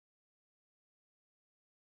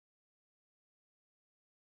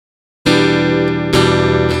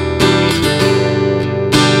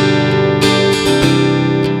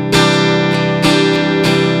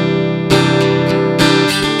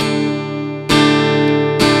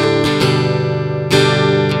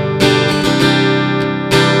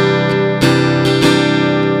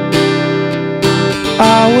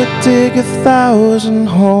dig 1,000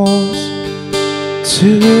 holes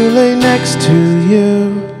to lay next to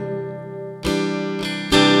you.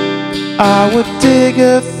 I would dig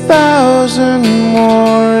 1,000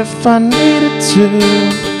 more if I needed to.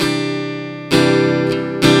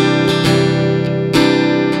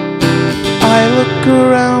 I look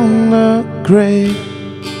around the grave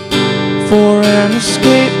for an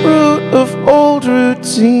escape route of old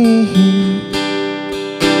routine.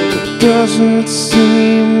 It doesn't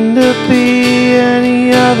seem to be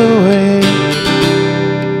any other way.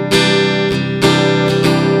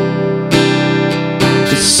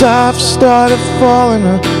 I've started falling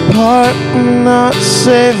apart, I'm not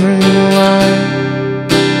savoring life.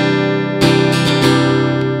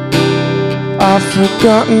 I've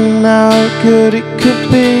forgotten how good it could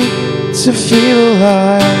be to feel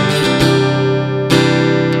alive.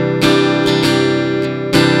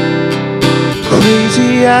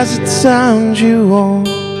 Crazy as it sounds, you won't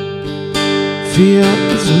feel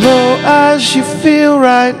as low as you feel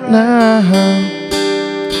right now.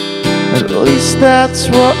 At least that's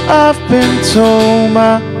what I've been told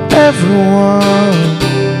by everyone.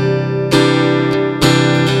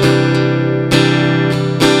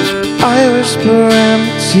 I whisper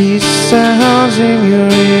empty sounds in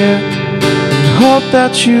your ear and hope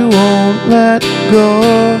that you won't let go.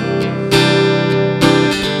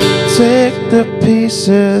 Take the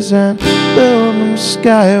pieces and build them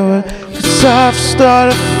skyward, 'cause I've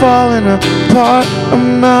started falling apart,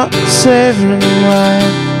 I'm not savoring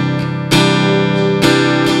life.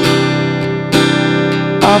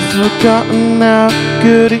 I've forgotten how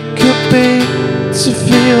good it could be to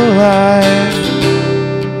feel alive.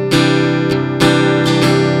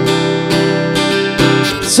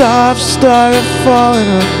 So I've started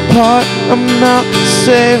falling apart, I'm not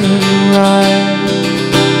savoring life.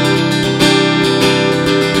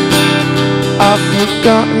 I've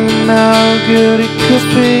forgotten how good it could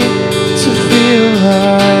be to feel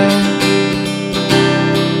alive.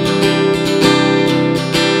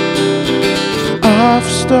 I've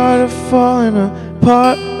started falling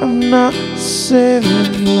apart, I'm not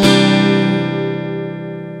saving life.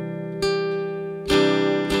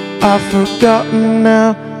 I've forgotten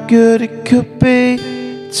how good it could be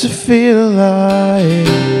to feel alive.